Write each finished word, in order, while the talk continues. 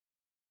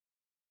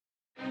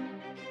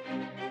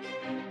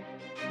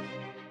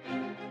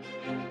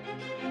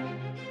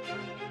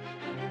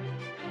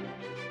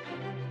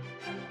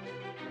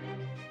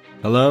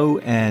Hello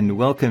and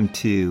welcome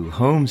to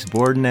Holmes,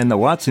 Borden, and the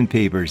Watson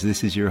Papers.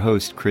 This is your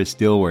host, Chris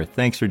Dilworth.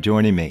 Thanks for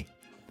joining me.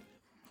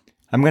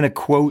 I'm going to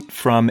quote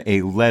from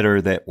a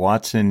letter that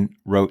Watson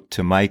wrote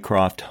to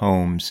Mycroft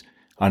Holmes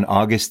on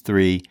August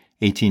 3,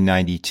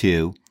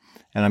 1892,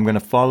 and I'm going to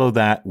follow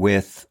that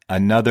with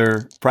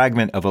another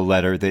fragment of a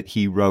letter that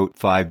he wrote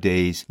 5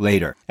 days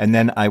later. And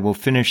then I will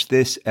finish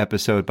this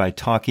episode by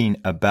talking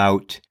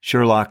about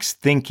Sherlock's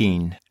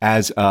thinking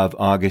as of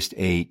August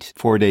 8,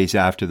 4 days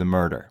after the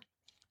murder.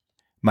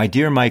 My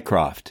dear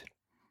Mycroft,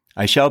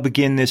 I shall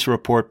begin this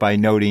report by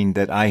noting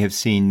that I have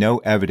seen no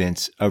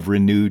evidence of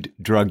renewed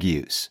drug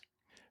use.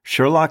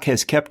 Sherlock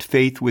has kept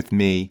faith with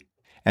me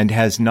and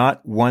has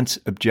not once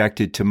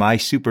objected to my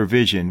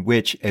supervision,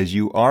 which, as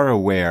you are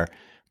aware,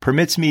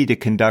 permits me to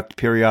conduct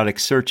periodic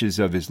searches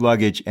of his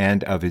luggage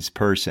and of his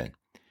person.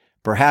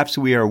 Perhaps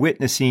we are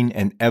witnessing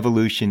an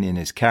evolution in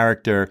his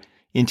character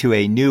into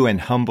a new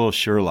and humble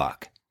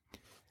Sherlock.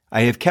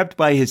 I have kept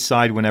by his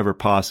side whenever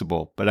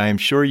possible, but I am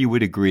sure you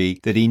would agree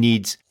that he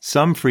needs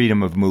some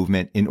freedom of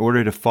movement in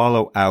order to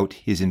follow out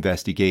his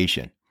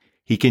investigation.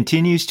 He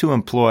continues to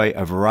employ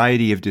a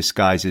variety of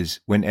disguises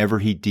whenever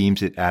he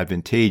deems it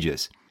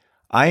advantageous.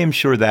 I am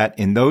sure that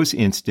in those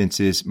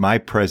instances my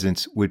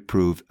presence would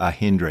prove a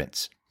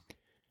hindrance.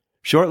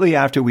 Shortly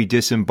after we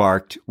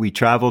disembarked, we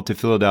traveled to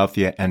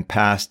Philadelphia and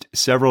passed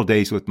several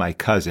days with my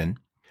cousin.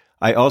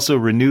 I also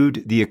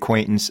renewed the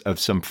acquaintance of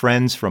some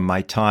friends from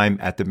my time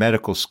at the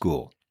medical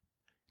school.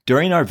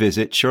 During our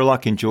visit,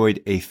 Sherlock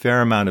enjoyed a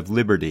fair amount of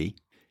liberty.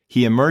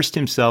 He immersed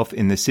himself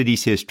in the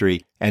city's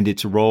history and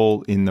its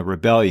role in the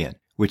rebellion,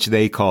 which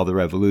they call the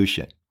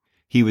Revolution.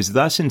 He was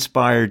thus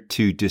inspired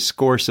to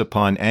discourse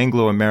upon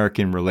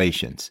Anglo-American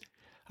relations.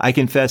 I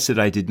confess that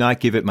I did not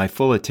give it my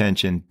full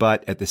attention,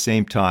 but at the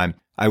same time,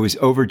 I was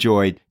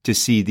overjoyed to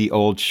see the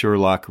old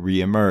Sherlock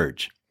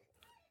re-emerge.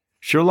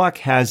 Sherlock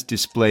has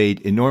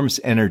displayed enormous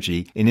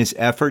energy in his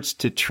efforts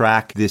to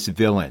track this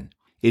villain.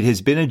 It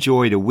has been a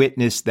joy to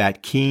witness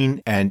that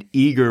keen and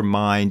eager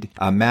mind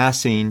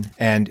amassing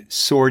and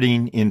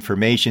sorting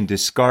information,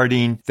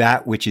 discarding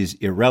that which is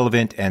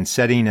irrelevant and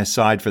setting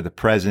aside for the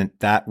present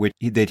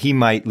that he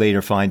might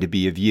later find to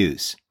be of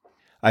use.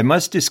 I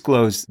must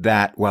disclose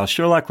that while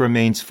Sherlock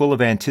remains full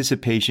of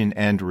anticipation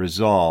and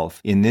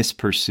resolve in this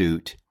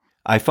pursuit,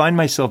 I find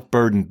myself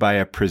burdened by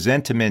a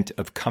presentiment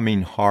of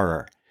coming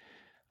horror.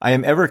 I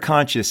am ever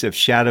conscious of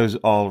shadows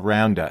all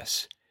round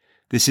us.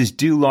 This is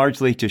due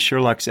largely to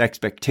Sherlock's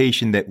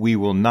expectation that we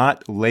will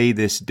not lay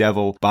this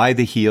devil by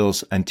the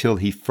heels until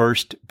he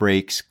first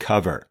breaks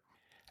cover.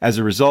 As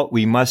a result,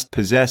 we must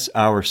possess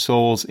our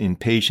souls in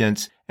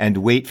patience and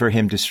wait for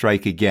him to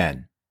strike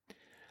again.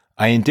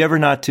 I endeavor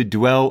not to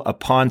dwell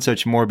upon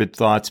such morbid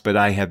thoughts, but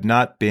I have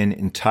not been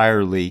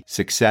entirely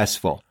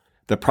successful.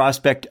 The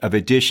prospect of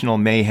additional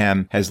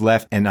mayhem has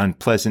left an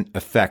unpleasant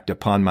effect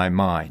upon my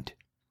mind.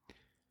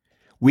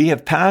 We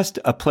have passed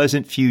a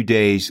pleasant few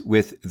days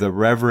with the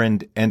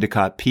Reverend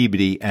Endicott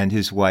Peabody and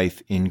his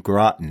wife in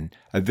Groton,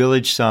 a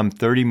village some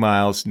 30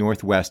 miles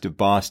northwest of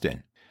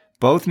Boston.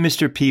 Both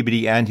Mr.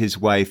 Peabody and his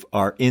wife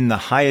are in the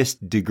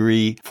highest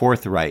degree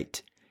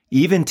forthright,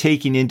 even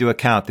taking into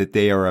account that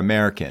they are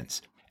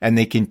Americans, and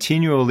they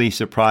continually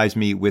surprise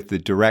me with the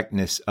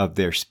directness of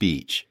their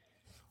speech.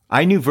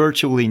 I knew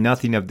virtually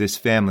nothing of this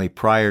family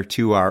prior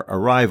to our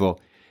arrival,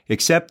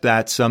 except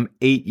that some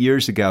 8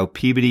 years ago,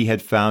 Peabody had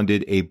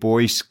founded a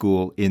boys'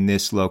 school in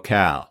this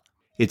locale.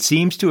 It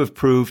seems to have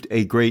proved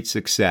a great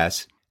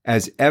success,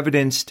 as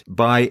evidenced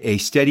by a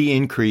steady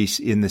increase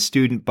in the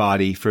student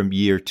body from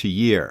year to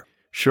year.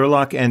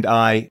 Sherlock and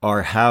I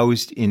are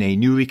housed in a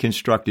newly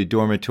constructed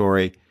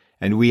dormitory,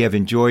 and we have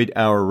enjoyed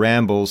our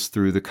rambles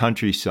through the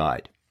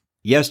countryside.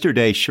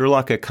 Yesterday,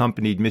 Sherlock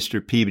accompanied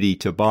Mr. Peabody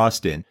to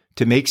Boston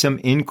to make some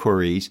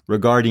inquiries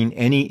regarding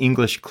any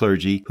English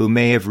clergy who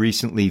may have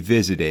recently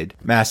visited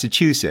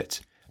Massachusetts.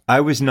 I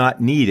was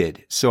not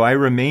needed, so I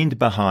remained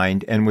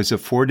behind and was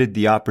afforded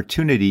the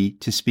opportunity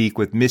to speak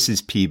with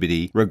Mrs.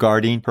 Peabody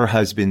regarding her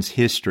husband's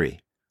history.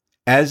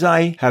 As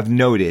I have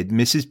noted,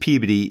 Mrs.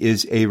 Peabody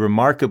is a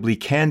remarkably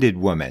candid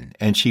woman,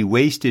 and she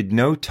wasted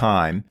no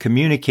time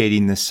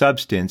communicating the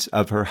substance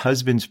of her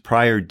husband's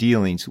prior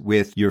dealings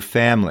with your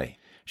family.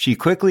 She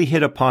quickly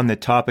hit upon the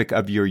topic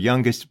of your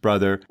youngest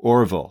brother,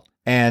 Orville,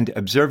 and,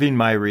 observing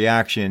my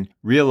reaction,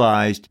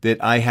 realized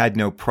that I had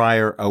no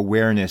prior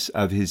awareness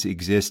of his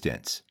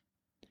existence.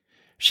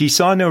 She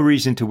saw no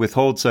reason to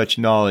withhold such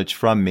knowledge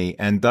from me,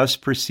 and thus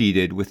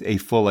proceeded with a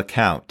full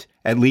account,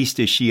 at least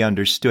as she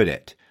understood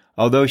it.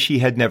 Although she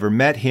had never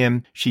met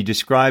him, she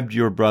described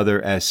your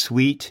brother as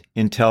sweet,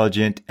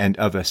 intelligent, and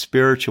of a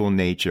spiritual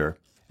nature,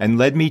 and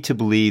led me to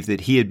believe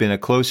that he had been a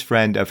close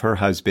friend of her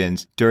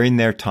husband's during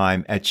their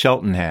time at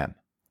Cheltenham.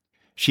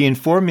 She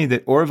informed me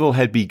that Orville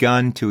had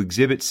begun to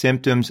exhibit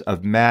symptoms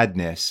of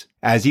madness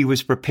as he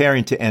was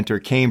preparing to enter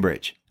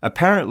Cambridge.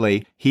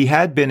 Apparently, he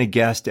had been a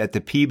guest at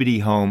the Peabody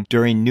home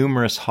during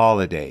numerous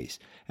holidays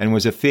and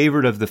was a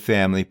favorite of the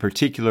family,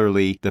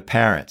 particularly the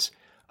parents.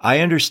 I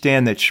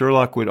understand that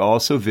Sherlock would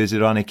also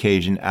visit on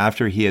occasion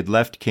after he had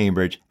left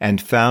Cambridge and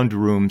found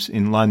rooms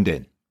in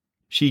London.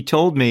 She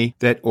told me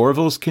that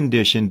Orville's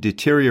condition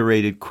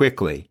deteriorated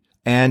quickly,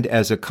 and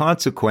as a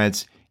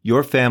consequence,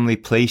 your family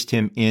placed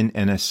him in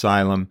an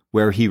asylum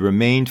where he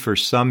remained for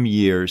some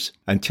years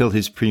until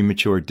his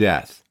premature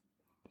death.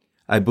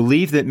 I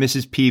believe that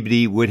Mrs.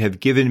 Peabody would have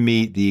given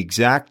me the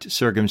exact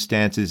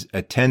circumstances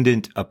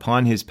attendant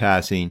upon his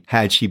passing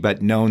had she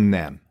but known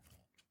them.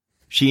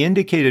 She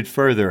indicated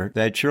further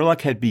that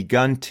Sherlock had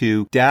begun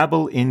to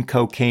dabble in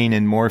cocaine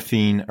and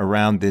morphine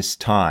around this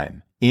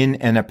time, in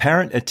an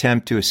apparent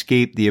attempt to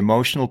escape the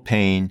emotional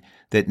pain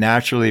that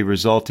naturally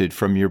resulted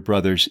from your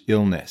brother's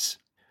illness.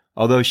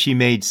 Although she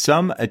made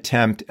some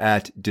attempt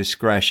at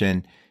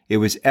discretion, it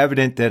was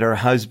evident that her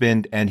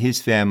husband and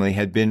his family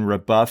had been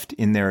rebuffed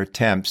in their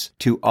attempts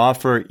to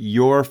offer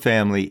your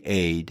family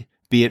aid,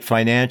 be it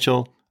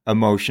financial,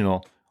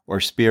 emotional, or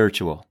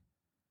spiritual.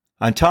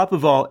 On top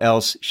of all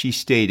else, she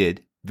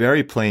stated,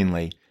 very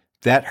plainly,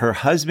 that her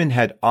husband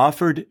had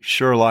offered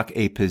Sherlock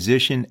a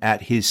position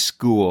at his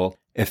school,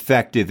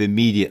 effective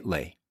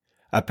immediately.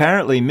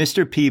 Apparently,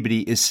 Mr.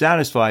 Peabody is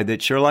satisfied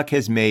that Sherlock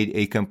has made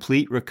a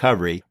complete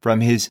recovery from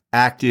his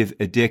active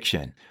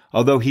addiction.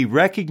 Although he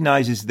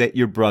recognizes that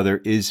your brother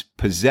is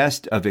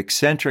possessed of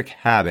eccentric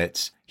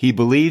habits, he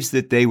believes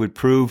that they would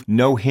prove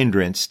no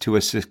hindrance to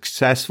a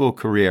successful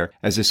career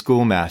as a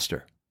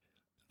schoolmaster.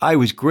 I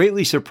was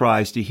greatly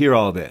surprised to hear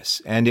all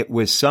this, and it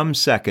was some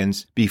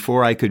seconds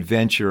before I could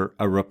venture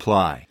a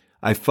reply.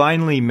 I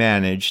finally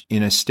managed,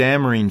 in a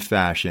stammering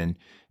fashion,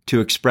 to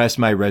express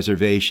my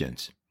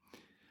reservations.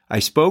 I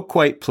spoke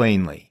quite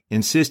plainly,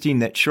 insisting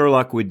that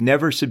Sherlock would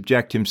never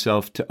subject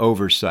himself to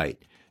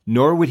oversight,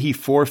 nor would he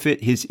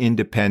forfeit his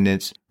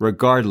independence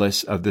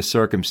regardless of the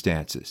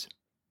circumstances.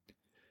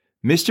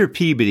 Mr.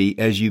 Peabody,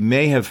 as you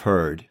may have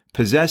heard,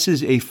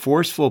 possesses a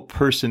forceful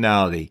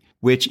personality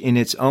which, in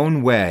its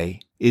own way,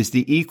 is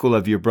the equal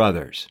of your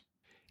brother's.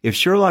 If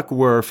Sherlock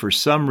were, for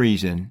some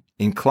reason,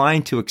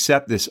 inclined to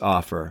accept this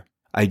offer,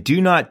 I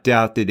do not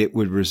doubt that it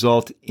would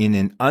result in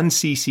an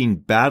unceasing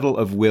battle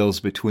of wills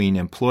between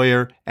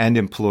employer and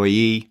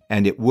employee,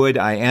 and it would,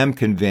 I am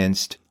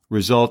convinced,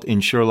 result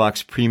in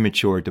Sherlock's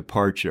premature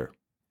departure.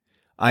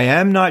 I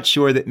am not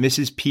sure that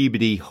Mrs.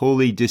 Peabody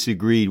wholly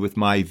disagreed with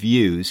my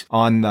views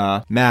on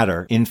the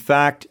matter. In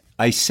fact,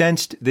 I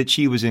sensed that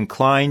she was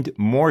inclined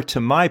more to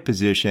my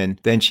position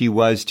than she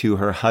was to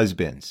her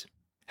husband's.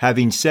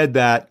 Having said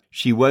that,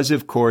 she was,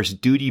 of course,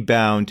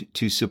 duty-bound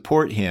to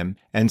support him,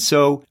 and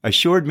so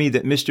assured me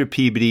that Mr.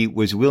 Peabody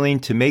was willing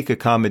to make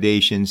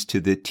accommodations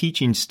to the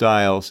teaching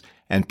styles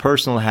and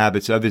personal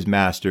habits of his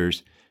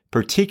masters,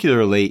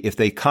 particularly if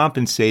they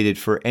compensated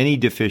for any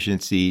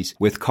deficiencies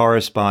with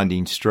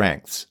corresponding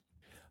strengths.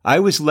 I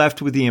was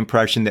left with the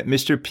impression that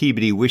Mr.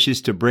 Peabody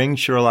wishes to bring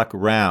Sherlock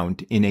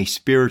round in a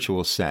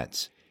spiritual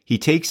sense. He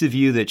takes the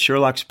view that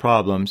Sherlock's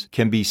problems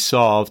can be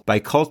solved by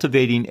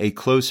cultivating a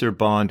closer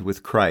bond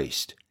with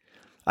Christ.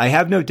 I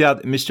have no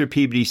doubt that Mr.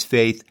 Peabody's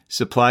faith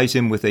supplies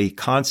him with a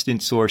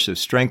constant source of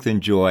strength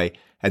and joy,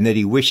 and that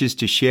he wishes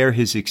to share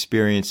his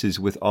experiences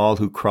with all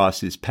who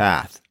cross his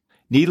path.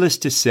 Needless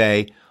to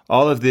say,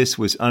 all of this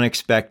was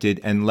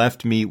unexpected and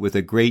left me with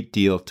a great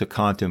deal to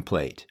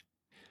contemplate.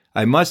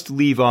 I must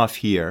leave off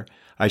here.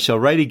 I shall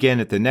write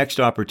again at the next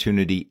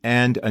opportunity,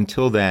 and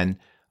until then,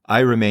 I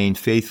remain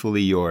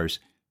faithfully yours,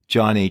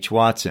 John H.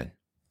 Watson.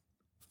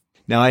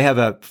 Now, I have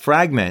a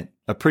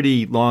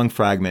pretty long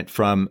fragment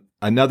from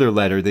another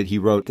letter that he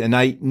wrote, and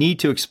I need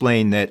to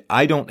explain that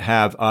I don't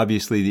have,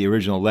 obviously, the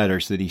original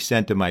letters that he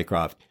sent to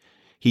Mycroft.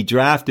 He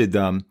drafted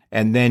them,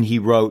 and then he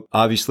wrote,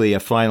 obviously,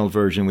 a final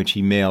version which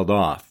he mailed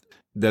off.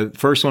 The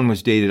first one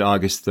was dated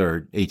August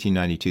 3rd,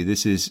 1892.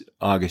 This is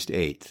August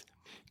 8th.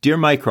 Dear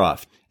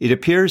Mycroft, it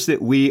appears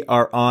that we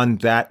are on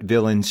that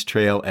villain's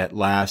trail at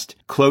last,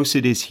 close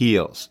at his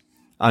heels.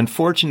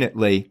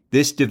 Unfortunately,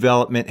 this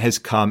development has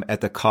come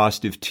at the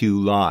cost of 2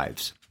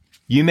 lives.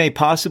 You may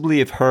possibly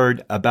have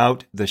heard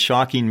about the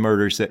shocking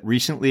murders that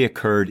recently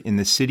occurred in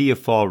the city of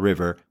Fall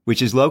River,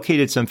 which is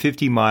located some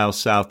 50 miles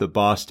south of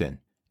Boston.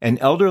 An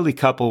elderly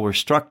couple were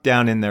struck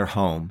down in their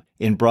home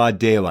in broad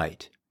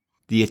daylight.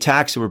 The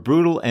attacks were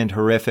brutal and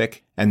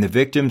horrific, and the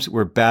victims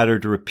were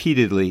battered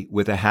repeatedly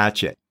with a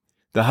hatchet.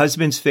 The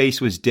husband's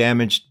face was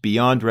damaged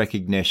beyond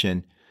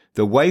recognition.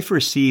 The wife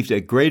received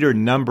a greater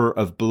number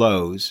of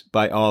blows,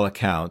 by all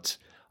accounts,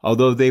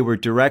 although they were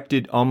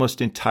directed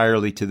almost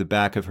entirely to the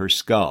back of her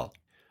skull.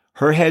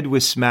 Her head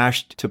was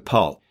smashed to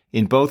pulp.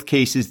 In both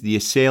cases, the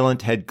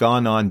assailant had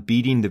gone on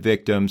beating the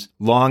victims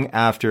long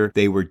after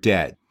they were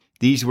dead.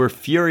 These were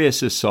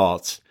furious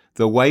assaults.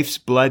 The wife's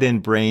blood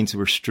and brains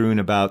were strewn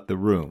about the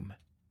room.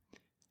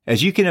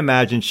 As you can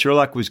imagine,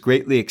 Sherlock was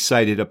greatly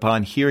excited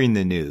upon hearing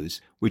the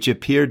news, which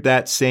appeared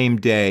that same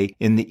day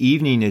in the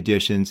evening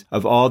editions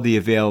of all the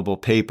available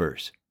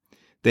papers.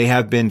 They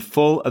have been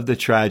full of the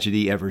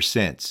tragedy ever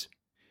since.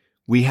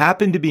 We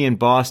happened to be in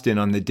Boston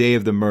on the day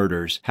of the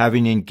murders,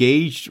 having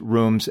engaged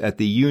rooms at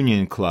the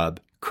Union Club,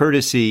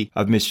 courtesy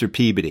of Mr.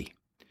 Peabody.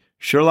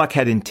 Sherlock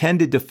had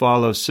intended to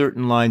follow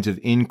certain lines of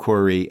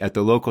inquiry at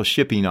the local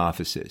shipping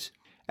offices.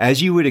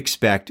 As you would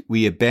expect,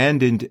 we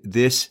abandoned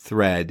this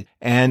thread,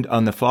 and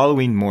on the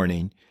following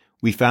morning,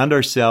 we found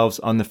ourselves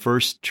on the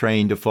first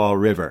train to Fall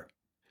River.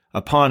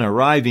 Upon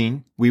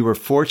arriving, we were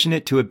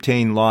fortunate to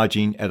obtain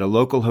lodging at a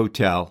local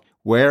hotel,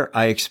 where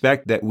I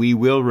expect that we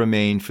will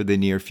remain for the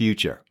near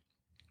future.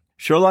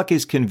 Sherlock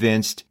is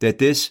convinced that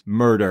this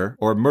murder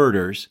or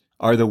murders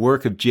are the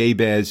work of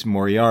Jabez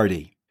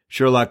Moriarty.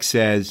 Sherlock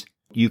says,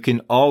 "You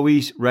can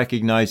always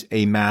recognize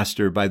a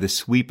master by the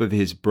sweep of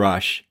his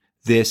brush.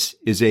 This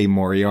is a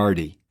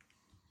Moriarty."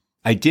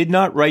 I did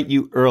not write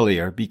you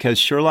earlier because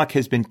Sherlock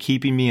has been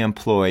keeping me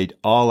employed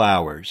all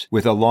hours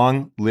with a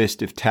long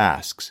list of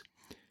tasks.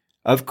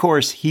 Of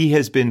course, he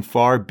has been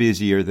far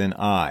busier than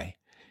I.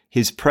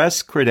 His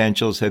press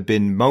credentials have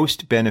been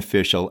most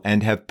beneficial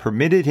and have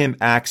permitted him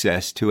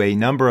access to a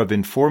number of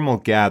informal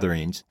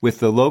gatherings with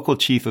the local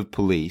chief of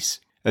police,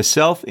 a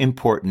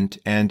self-important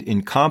and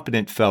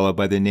incompetent fellow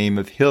by the name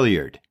of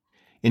Hilliard.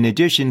 In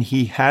addition,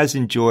 he has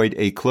enjoyed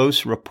a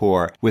close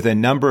rapport with a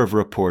number of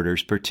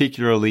reporters,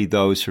 particularly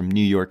those from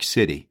New York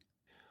City.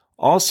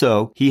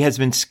 Also, he has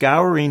been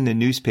scouring the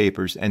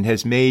newspapers and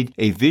has made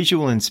a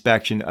visual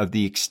inspection of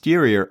the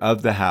exterior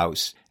of the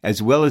house,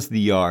 as well as the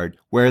yard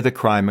where the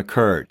crime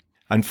occurred.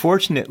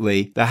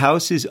 Unfortunately, the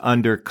house is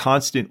under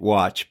constant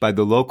watch by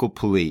the local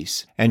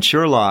police, and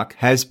Sherlock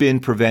has been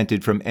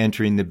prevented from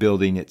entering the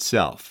building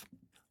itself.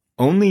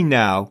 Only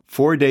now,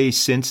 4 days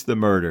since the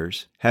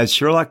murders, has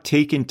Sherlock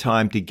taken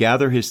time to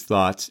gather his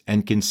thoughts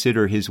and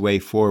consider his way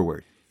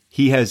forward.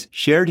 He has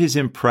shared his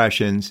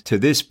impressions to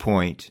this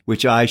point,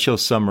 which I shall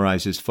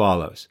summarize as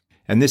follows.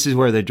 And this is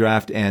where the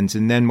draft ends,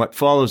 and then what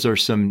follows are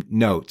some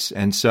notes.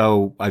 And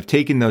so I've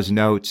taken those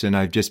notes and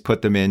I've just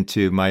put them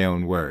into my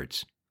own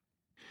words.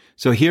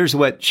 So here's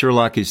what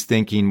Sherlock is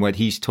thinking, what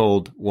he's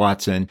told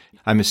Watson.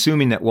 I'm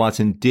assuming that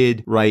Watson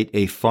did write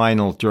a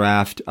final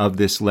draft of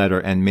this letter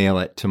and mail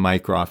it to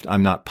Mycroft.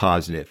 I'm not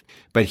positive.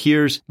 But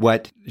here's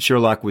what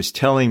Sherlock was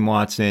telling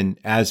Watson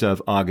as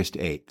of August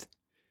 8th.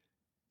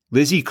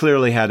 Lizzie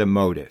clearly had a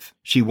motive.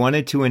 She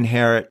wanted to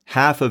inherit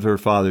half of her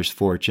father's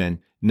fortune,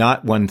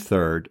 not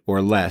 1/3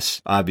 or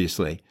less,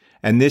 obviously.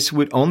 And this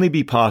would only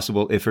be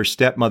possible if her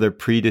stepmother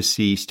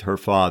predeceased her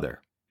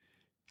father.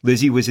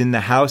 Lizzie was in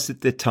the house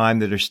at the time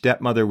that her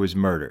stepmother was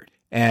murdered.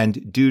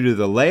 And due to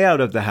the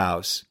layout of the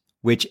house,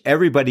 which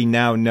everybody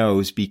now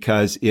knows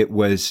because it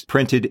was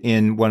printed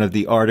in one of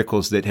the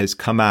articles that has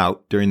come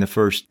out during the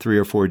first 3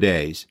 or 4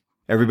 days,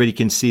 everybody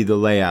can see the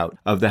layout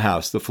of the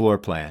house, the floor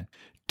plan.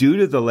 Due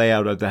to the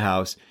layout of the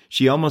house,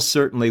 she almost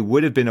certainly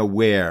would have been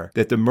aware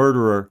that the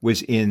murderer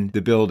was in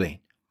the building.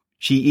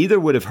 She either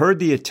would have heard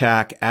the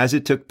attack as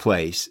it took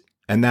place,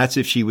 and that's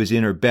if she was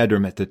in her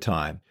bedroom at the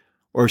time,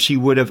 or she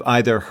would have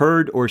either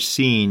heard or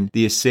seen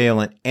the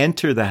assailant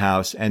enter the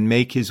house and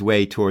make his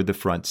way toward the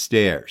front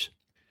stairs.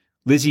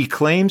 Lizzie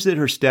claims that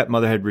her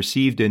stepmother had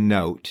received a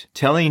note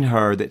telling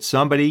her that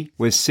somebody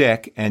was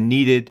sick and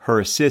needed her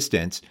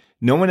assistance.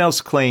 No one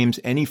else claims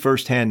any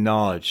firsthand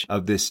knowledge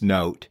of this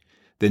note.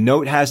 The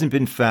note hasn't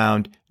been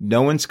found.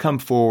 No one's come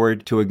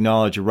forward to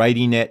acknowledge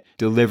writing it,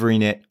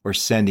 delivering it, or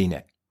sending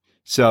it.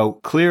 So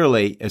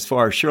clearly, as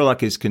far as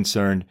Sherlock is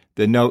concerned,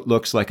 the note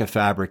looks like a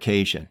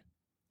fabrication.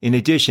 In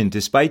addition,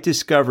 despite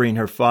discovering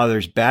her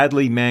father's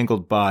badly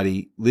mangled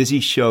body, Lizzie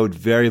showed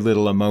very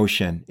little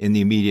emotion in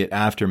the immediate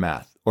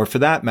aftermath, or for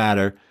that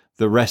matter,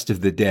 the rest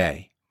of the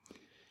day.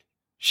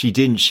 She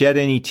didn't shed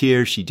any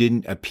tears. She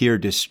didn't appear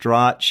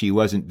distraught. She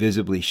wasn't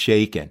visibly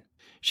shaken.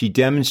 She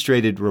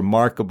demonstrated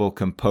remarkable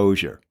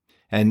composure.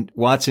 And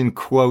Watson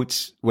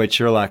quotes what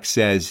Sherlock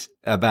says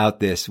about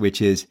this,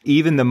 which is,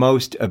 even the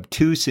most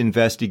obtuse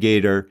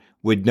investigator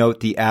would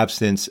note the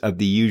absence of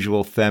the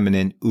usual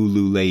feminine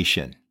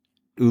ululation.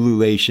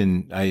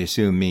 Ululation, I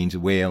assume, means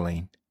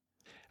wailing.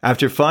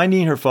 After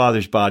finding her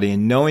father's body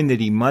and knowing that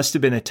he must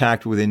have been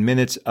attacked within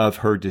minutes of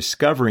her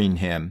discovering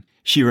him,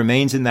 she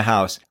remains in the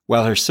house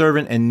while her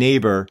servant and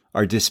neighbor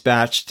are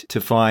dispatched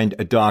to find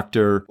a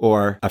doctor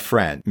or a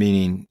friend,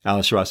 meaning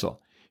Alice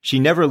Russell. She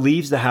never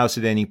leaves the house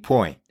at any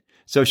point.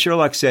 So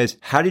Sherlock says,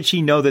 how did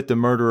she know that the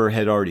murderer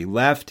had already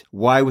left?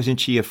 Why wasn't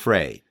she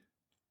afraid?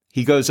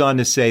 He goes on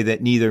to say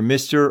that neither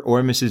Mr.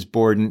 or Mrs.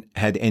 Borden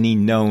had any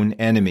known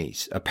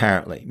enemies,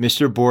 apparently.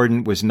 Mr.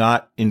 Borden was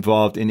not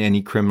involved in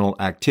any criminal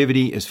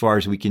activity as far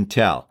as we can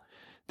tell.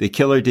 The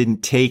killer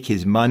didn't take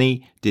his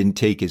money, didn't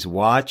take his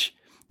watch,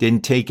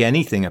 didn't take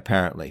anything,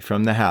 apparently,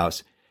 from the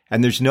house,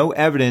 and there's no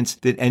evidence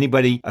that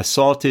anybody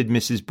assaulted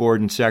Mrs.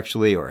 Borden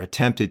sexually or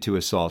attempted to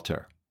assault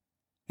her.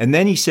 And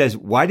then he says,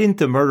 why didn't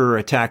the murderer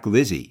attack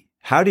Lizzie?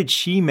 How did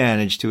she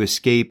manage to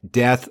escape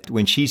death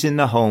when she's in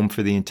the home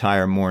for the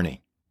entire morning?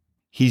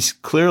 He's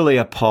clearly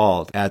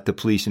appalled at the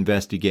police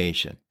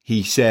investigation.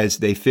 He says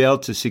they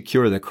failed to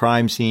secure the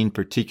crime scene,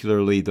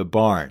 particularly the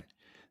barn.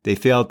 They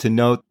failed to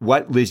note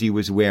what Lizzie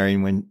was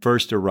wearing when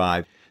first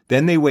arrived.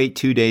 Then they wait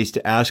 2 days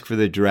to ask for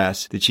the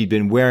dress that she'd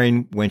been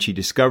wearing when she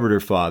discovered her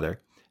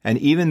father. And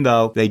even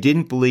though they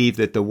didn't believe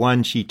that the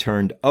one she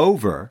turned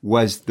over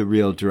was the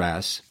real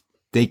dress,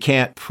 they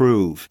can't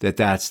prove that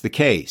that's the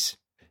case.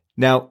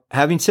 Now,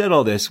 having said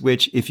all this,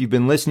 which if you've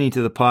been listening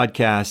to the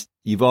podcast,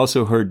 you've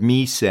also heard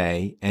me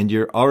say, and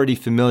you're already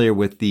familiar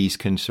with these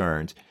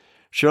concerns,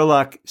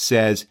 Sherlock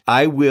says,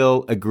 I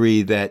will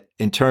agree that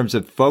in terms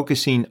of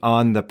focusing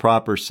on the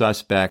proper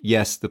suspect,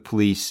 yes, the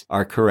police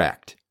are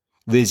correct.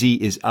 Lizzie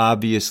is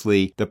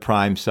obviously the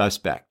prime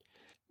suspect.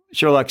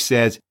 Sherlock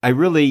says, I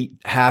really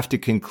have to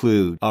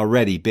conclude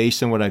already,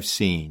 based on what I've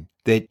seen,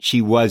 that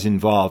she was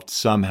involved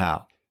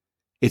somehow.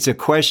 It's a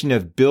question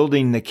of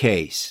building the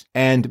case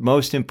and,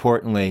 most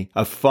importantly,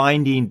 of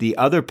finding the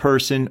other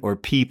person or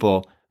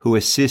people who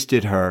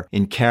assisted her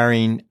in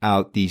carrying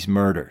out these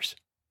murders.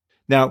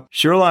 Now,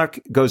 Sherlock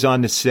goes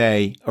on to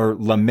say, or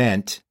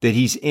lament, that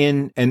he's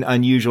in an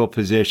unusual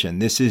position.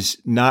 This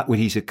is not what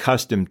he's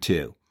accustomed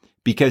to,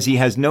 because he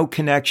has no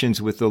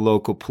connections with the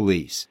local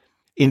police.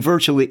 In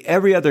virtually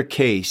every other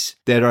case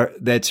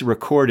that's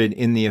recorded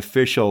in the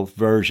official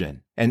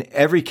version, and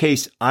every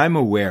case I'm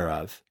aware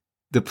of,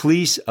 the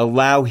police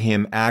allow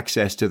him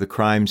access to the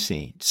crime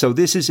scene. So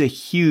this is a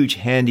huge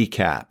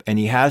handicap, and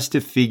he has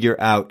to figure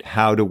out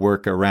how to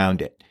work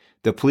around it.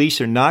 The police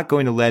are not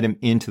going to let him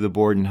into the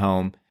Borden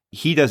home.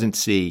 He doesn't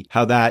see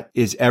how that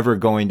is ever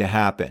going to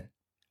happen.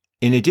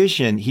 In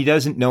addition, he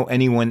doesn't know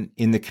anyone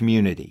in the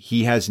community.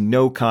 He has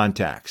no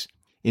contacts.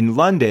 In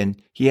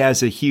London, he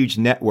has a huge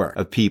network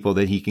of people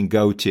that he can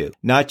go to.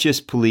 Not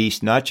just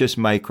police, not just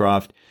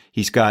Mycroft.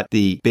 He's got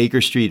the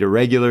Baker Street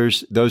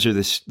Irregulars. Those are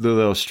the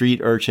little street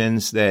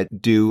urchins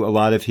that do a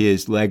lot of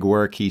his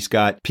legwork. He's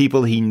got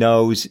people he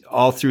knows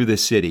all through the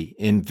city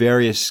in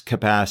various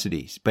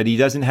capacities, but he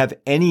doesn't have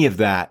any of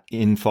that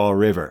in Fall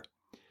River.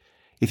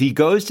 If he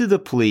goes to the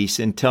police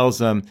and tells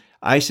them,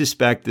 I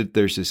suspect that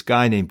there's this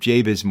guy named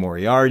Jabez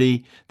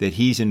Moriarty, that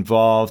he's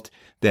involved,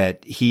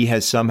 that he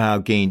has somehow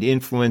gained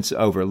influence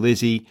over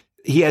Lizzie,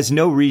 he has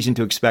no reason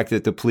to expect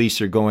that the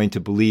police are going to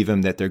believe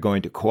him, that they're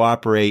going to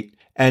cooperate.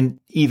 And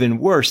even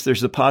worse,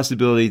 there's the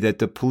possibility that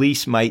the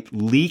police might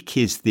leak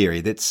his theory,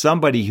 that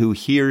somebody who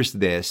hears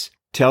this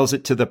tells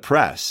it to the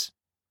press.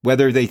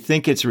 Whether they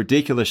think it's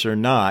ridiculous or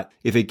not,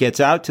 if it gets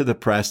out to the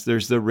press,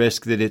 there's the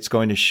risk that it's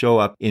going to show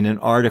up in an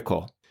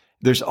article.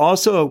 There's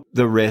also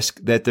the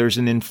risk that there's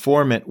an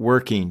informant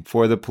working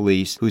for the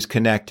police who's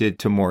connected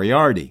to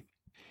Moriarty.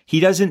 He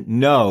doesn't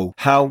know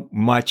how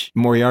much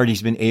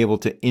Moriarty's been able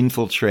to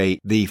infiltrate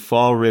the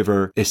Fall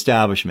River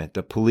establishment,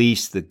 the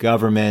police, the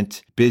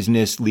government,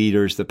 business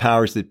leaders, the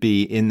powers that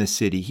be in the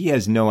city. He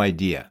has no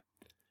idea.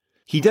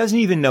 He doesn't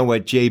even know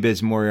what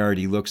Jabez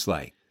Moriarty looks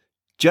like.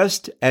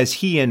 Just as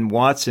he and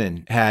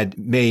Watson had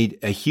made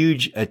a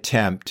huge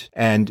attempt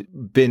and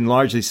been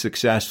largely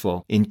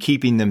successful in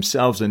keeping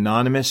themselves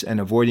anonymous and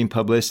avoiding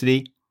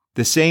publicity,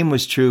 the same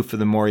was true for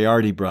the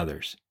Moriarty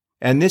brothers.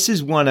 And this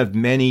is one of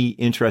many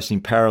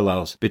interesting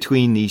parallels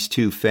between these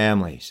two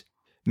families.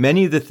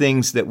 Many of the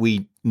things that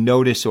we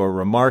notice or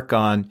remark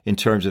on in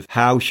terms of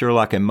how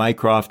Sherlock and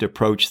Mycroft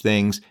approach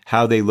things,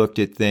 how they looked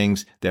at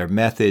things, their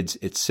methods,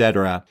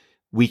 etc.,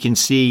 we can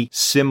see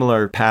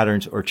similar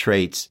patterns or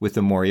traits with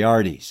the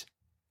Moriartys.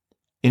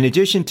 In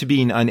addition to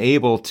being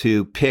unable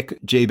to pick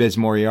Jabez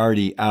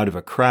Moriarty out of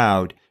a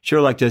crowd,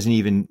 Sherlock doesn't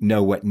even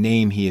know what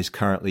name he is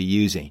currently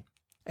using.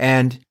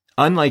 And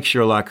unlike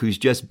Sherlock, who's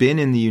just been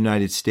in the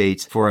United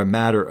States for a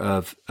matter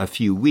of a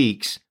few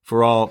weeks,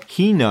 for all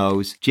he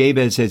knows,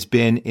 Jabez has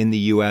been in the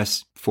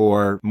U.S.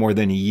 for more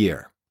than a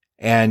year.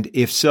 And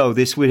if so,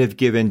 this would have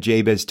given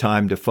Jabez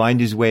time to find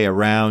his way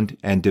around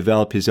and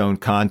develop his own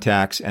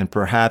contacts and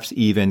perhaps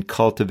even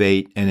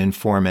cultivate an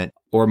informant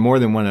or more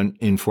than one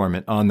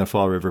informant on the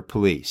Fall River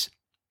Police.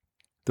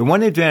 The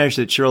one advantage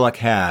that Sherlock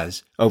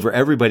has over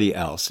everybody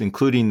else,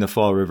 including the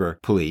Fall River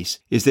Police,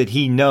 is that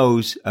he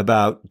knows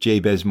about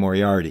Jabez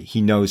Moriarty.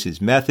 He knows his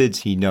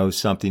methods. He knows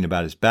something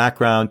about his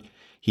background.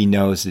 He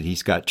knows that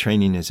he's got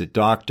training as a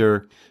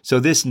doctor. So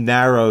this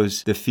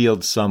narrows the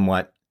field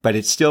somewhat, but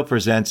it still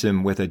presents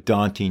him with a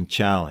daunting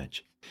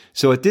challenge.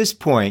 So at this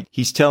point,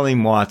 he's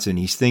telling Watson,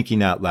 he's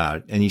thinking out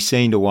loud, and he's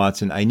saying to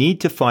Watson, I need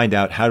to find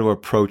out how to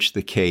approach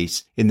the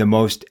case in the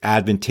most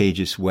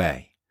advantageous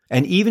way.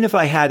 And even if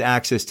I had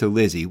access to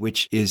Lizzie,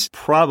 which is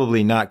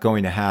probably not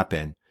going to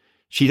happen,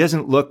 she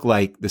doesn't look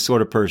like the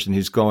sort of person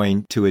who's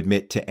going to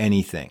admit to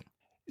anything.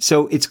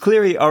 So it's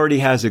clear he already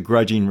has a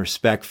grudging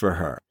respect for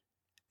her.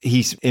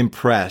 He's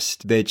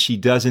impressed that she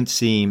doesn't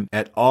seem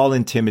at all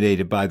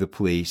intimidated by the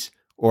police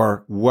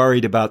or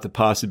worried about the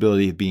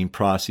possibility of being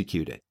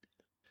prosecuted.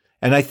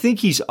 And I think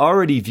he's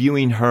already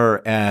viewing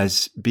her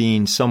as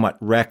being somewhat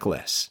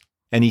reckless,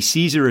 and he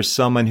sees her as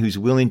someone who's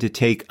willing to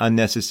take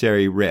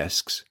unnecessary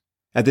risks.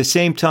 At the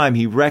same time,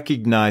 he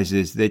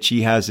recognizes that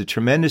she has a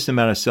tremendous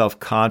amount of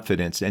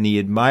self-confidence, and he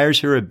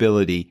admires her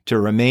ability to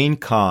remain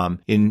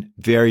calm in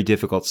very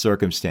difficult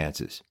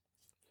circumstances.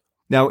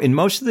 Now, in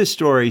most of the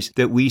stories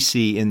that we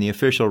see in the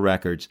official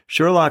records,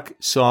 Sherlock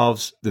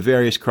solves the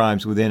various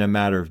crimes within a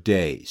matter of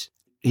days.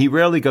 He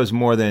rarely goes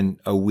more than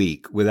a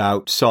week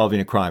without solving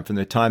a crime from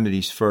the time that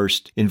he's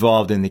first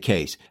involved in the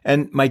case.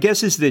 And my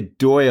guess is that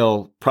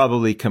Doyle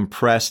probably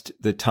compressed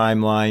the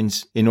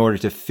timelines in order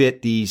to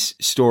fit these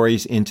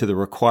stories into the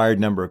required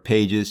number of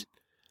pages.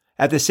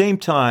 At the same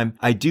time,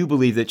 I do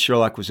believe that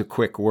Sherlock was a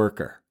quick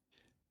worker.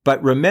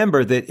 But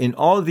remember that in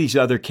all of these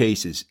other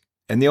cases,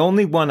 and the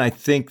only one I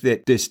think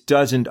that this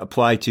doesn't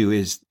apply to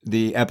is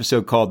the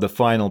episode called The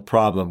Final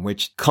Problem,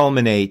 which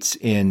culminates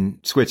in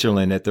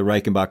Switzerland at the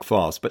Reichenbach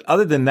Falls. But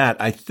other than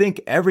that, I think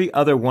every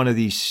other one of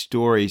these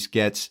stories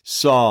gets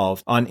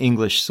solved on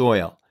English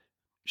soil.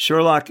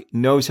 Sherlock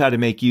knows how to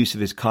make use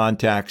of his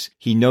contacts.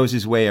 He knows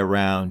his way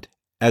around.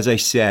 As I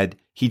said,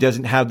 he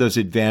doesn't have those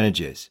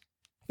advantages.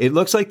 It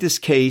looks like this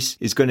case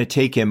is going to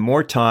take him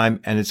more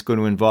time and it's going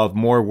to involve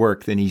more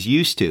work than he's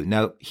used to.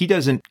 Now, he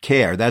doesn't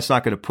care. That's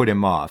not going to put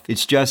him off.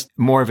 It's just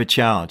more of a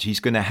challenge. He's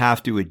going to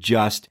have to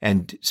adjust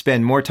and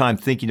spend more time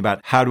thinking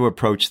about how to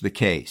approach the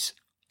case.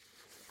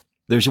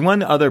 There's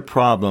one other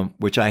problem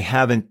which I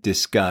haven't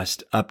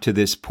discussed up to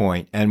this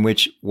point and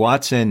which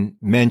Watson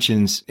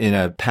mentions in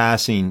a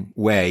passing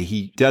way.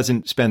 He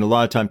doesn't spend a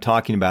lot of time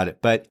talking about it,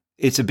 but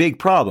it's a big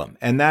problem.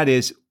 And that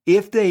is,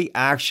 if they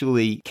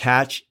actually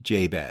catch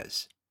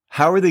Jabez,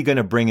 how are they going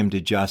to bring him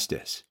to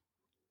justice?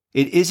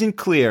 It isn't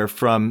clear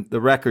from the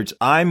records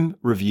I'm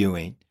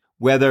reviewing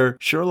whether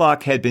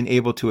Sherlock had been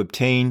able to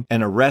obtain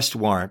an arrest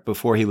warrant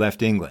before he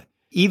left England.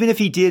 Even if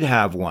he did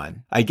have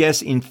one, I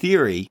guess in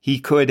theory, he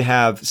could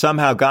have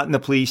somehow gotten the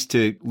police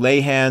to lay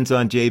hands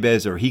on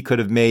Jabez, or he could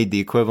have made the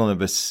equivalent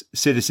of a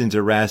citizen's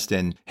arrest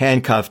and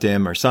handcuffed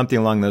him or something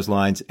along those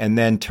lines, and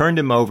then turned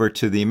him over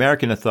to the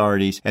American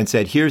authorities and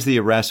said, here's the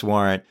arrest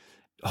warrant.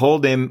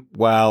 Hold him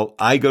while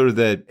I go to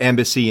the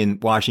embassy in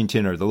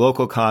Washington or the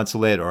local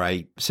consulate, or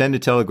I send a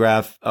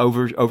telegraph,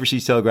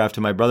 overseas telegraph to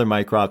my brother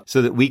Mycroft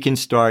so that we can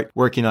start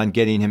working on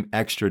getting him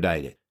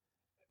extradited.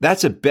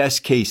 That's a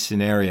best case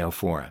scenario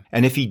for him.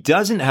 And if he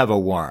doesn't have a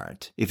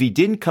warrant, if he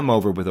didn't come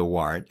over with a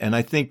warrant, and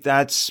I think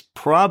that's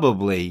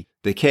probably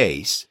the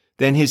case,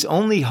 then his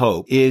only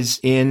hope is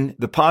in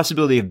the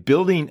possibility of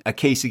building a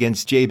case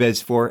against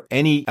Jabez for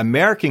any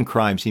American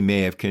crimes he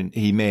may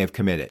have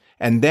committed,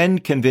 and then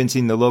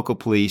convincing the local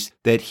police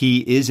that he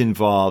is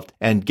involved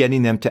and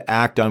getting them to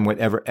act on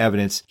whatever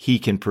evidence he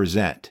can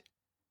present.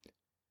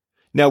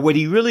 Now, what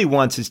he really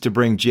wants is to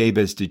bring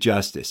Jabez to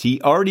justice. He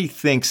already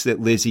thinks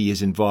that Lizzie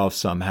is involved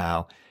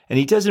somehow, and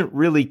he doesn't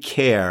really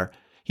care.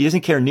 He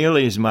doesn't care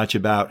nearly as much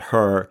about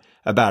her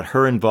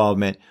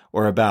involvement,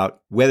 or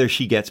about whether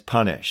she gets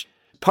punished.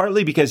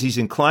 Partly because he's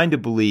inclined to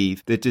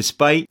believe that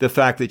despite the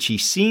fact that she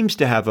seems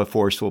to have a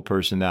forceful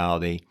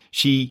personality,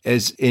 she,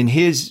 as in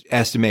his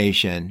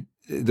estimation,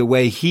 the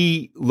way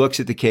he looks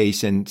at the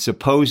case and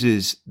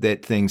supposes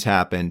that things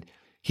happened,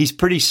 he's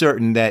pretty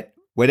certain that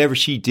whatever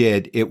she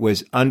did, it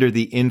was under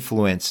the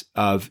influence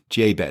of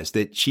Jabez,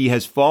 that she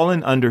has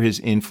fallen under his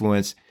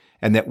influence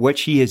and that what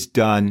she has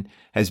done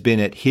has been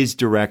at his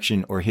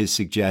direction or his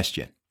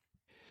suggestion.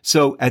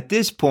 So at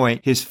this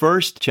point, his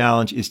first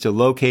challenge is to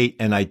locate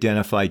and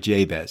identify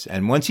Jabez.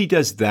 And once he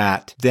does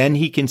that, then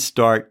he can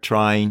start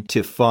trying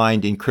to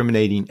find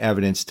incriminating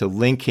evidence to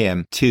link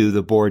him to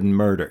the Borden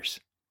murders.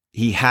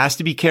 He has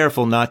to be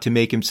careful not to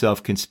make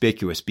himself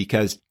conspicuous,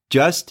 because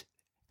just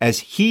as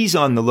he's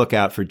on the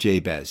lookout for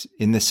Jabez,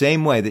 in the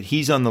same way that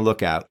he's on the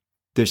lookout,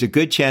 there's a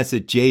good chance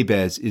that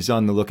Jabez is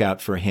on the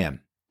lookout for him.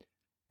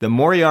 The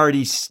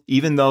Moriartys,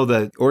 even though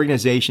the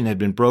organization had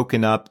been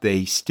broken up,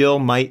 they still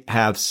might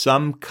have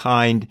some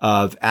kind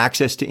of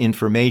access to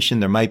information.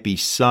 There might be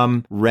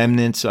some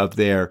remnants of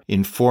their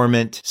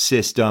informant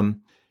system.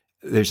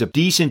 There's a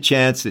decent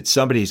chance that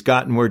somebody's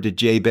gotten word to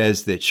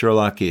Jabez that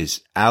Sherlock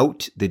is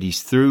out, that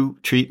he's through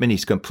treatment,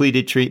 he's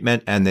completed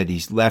treatment, and that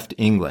he's left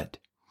England.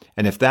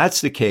 And if that's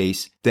the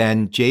case,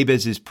 then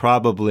Jabez is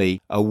probably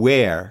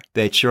aware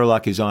that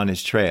Sherlock is on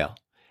his trail.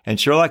 And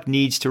Sherlock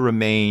needs to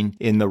remain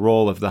in the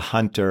role of the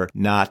hunter,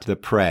 not the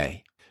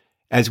prey.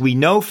 As we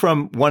know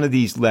from one of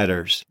these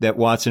letters that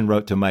Watson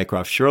wrote to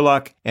Mycroft,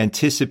 Sherlock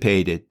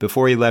anticipated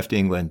before he left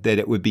England that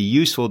it would be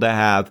useful to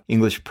have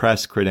English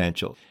press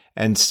credentials.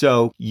 And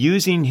so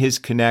using his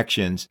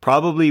connections,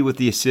 probably with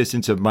the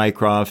assistance of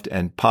Mycroft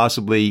and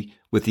possibly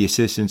with the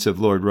assistance of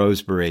Lord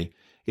Rosebery,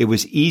 it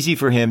was easy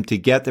for him to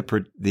get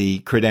the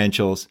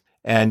credentials.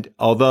 And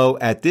although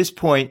at this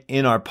point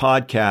in our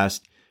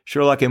podcast,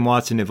 Sherlock and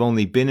Watson have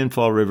only been in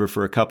Fall River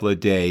for a couple of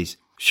days,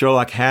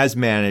 Sherlock has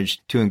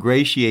managed to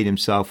ingratiate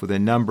himself with a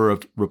number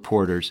of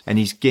reporters, and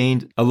he's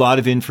gained a lot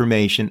of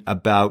information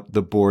about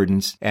the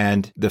Bordens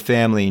and the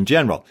family in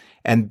general.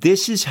 And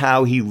this is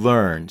how he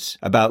learns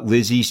about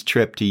Lizzie's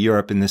trip to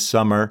Europe in the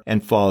summer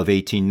and fall of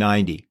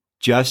 1890,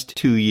 just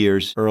 2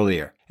 years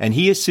earlier. And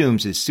he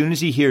assumes as soon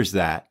as he hears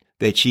that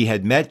she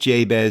had met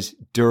Jabez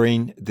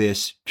during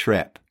this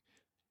trip.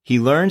 He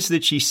learns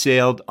that she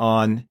sailed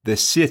on the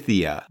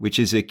Scythia, which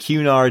is a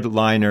Cunard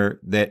liner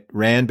that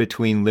ran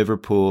between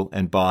Liverpool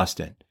and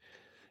Boston.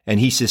 And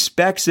he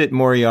suspects that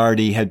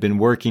Moriarty had been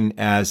working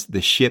as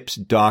the ship's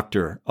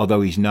doctor,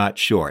 although he's not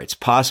sure. It's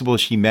possible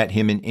she met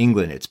him in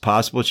England. It's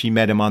possible she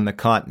met him on the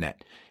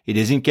continent. It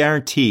isn't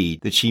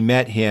guaranteed that she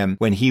met him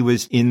when he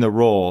was in the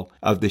role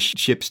of the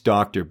ship's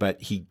doctor,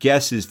 but he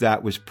guesses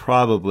that was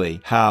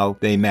probably how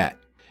they met.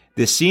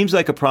 This seems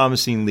like a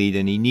promising lead,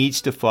 and he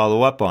needs to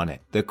follow up on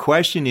it. The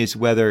question is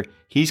whether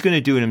he's going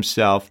to do it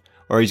himself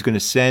or he's going to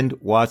send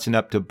Watson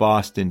up to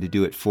Boston to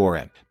do it for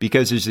him.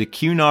 Because there's a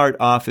Cunard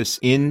office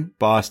in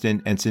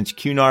Boston, and since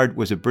Cunard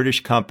was a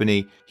British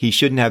company, he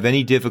shouldn't have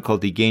any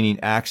difficulty gaining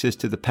access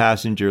to the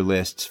passenger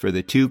lists for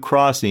the 2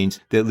 crossings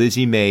that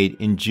Lizzie made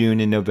in June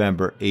and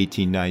November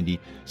 1890.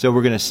 So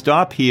we're going to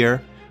stop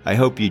here. I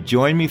hope you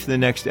join me for the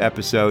next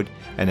episode,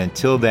 and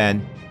until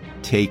then,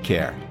 take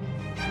care.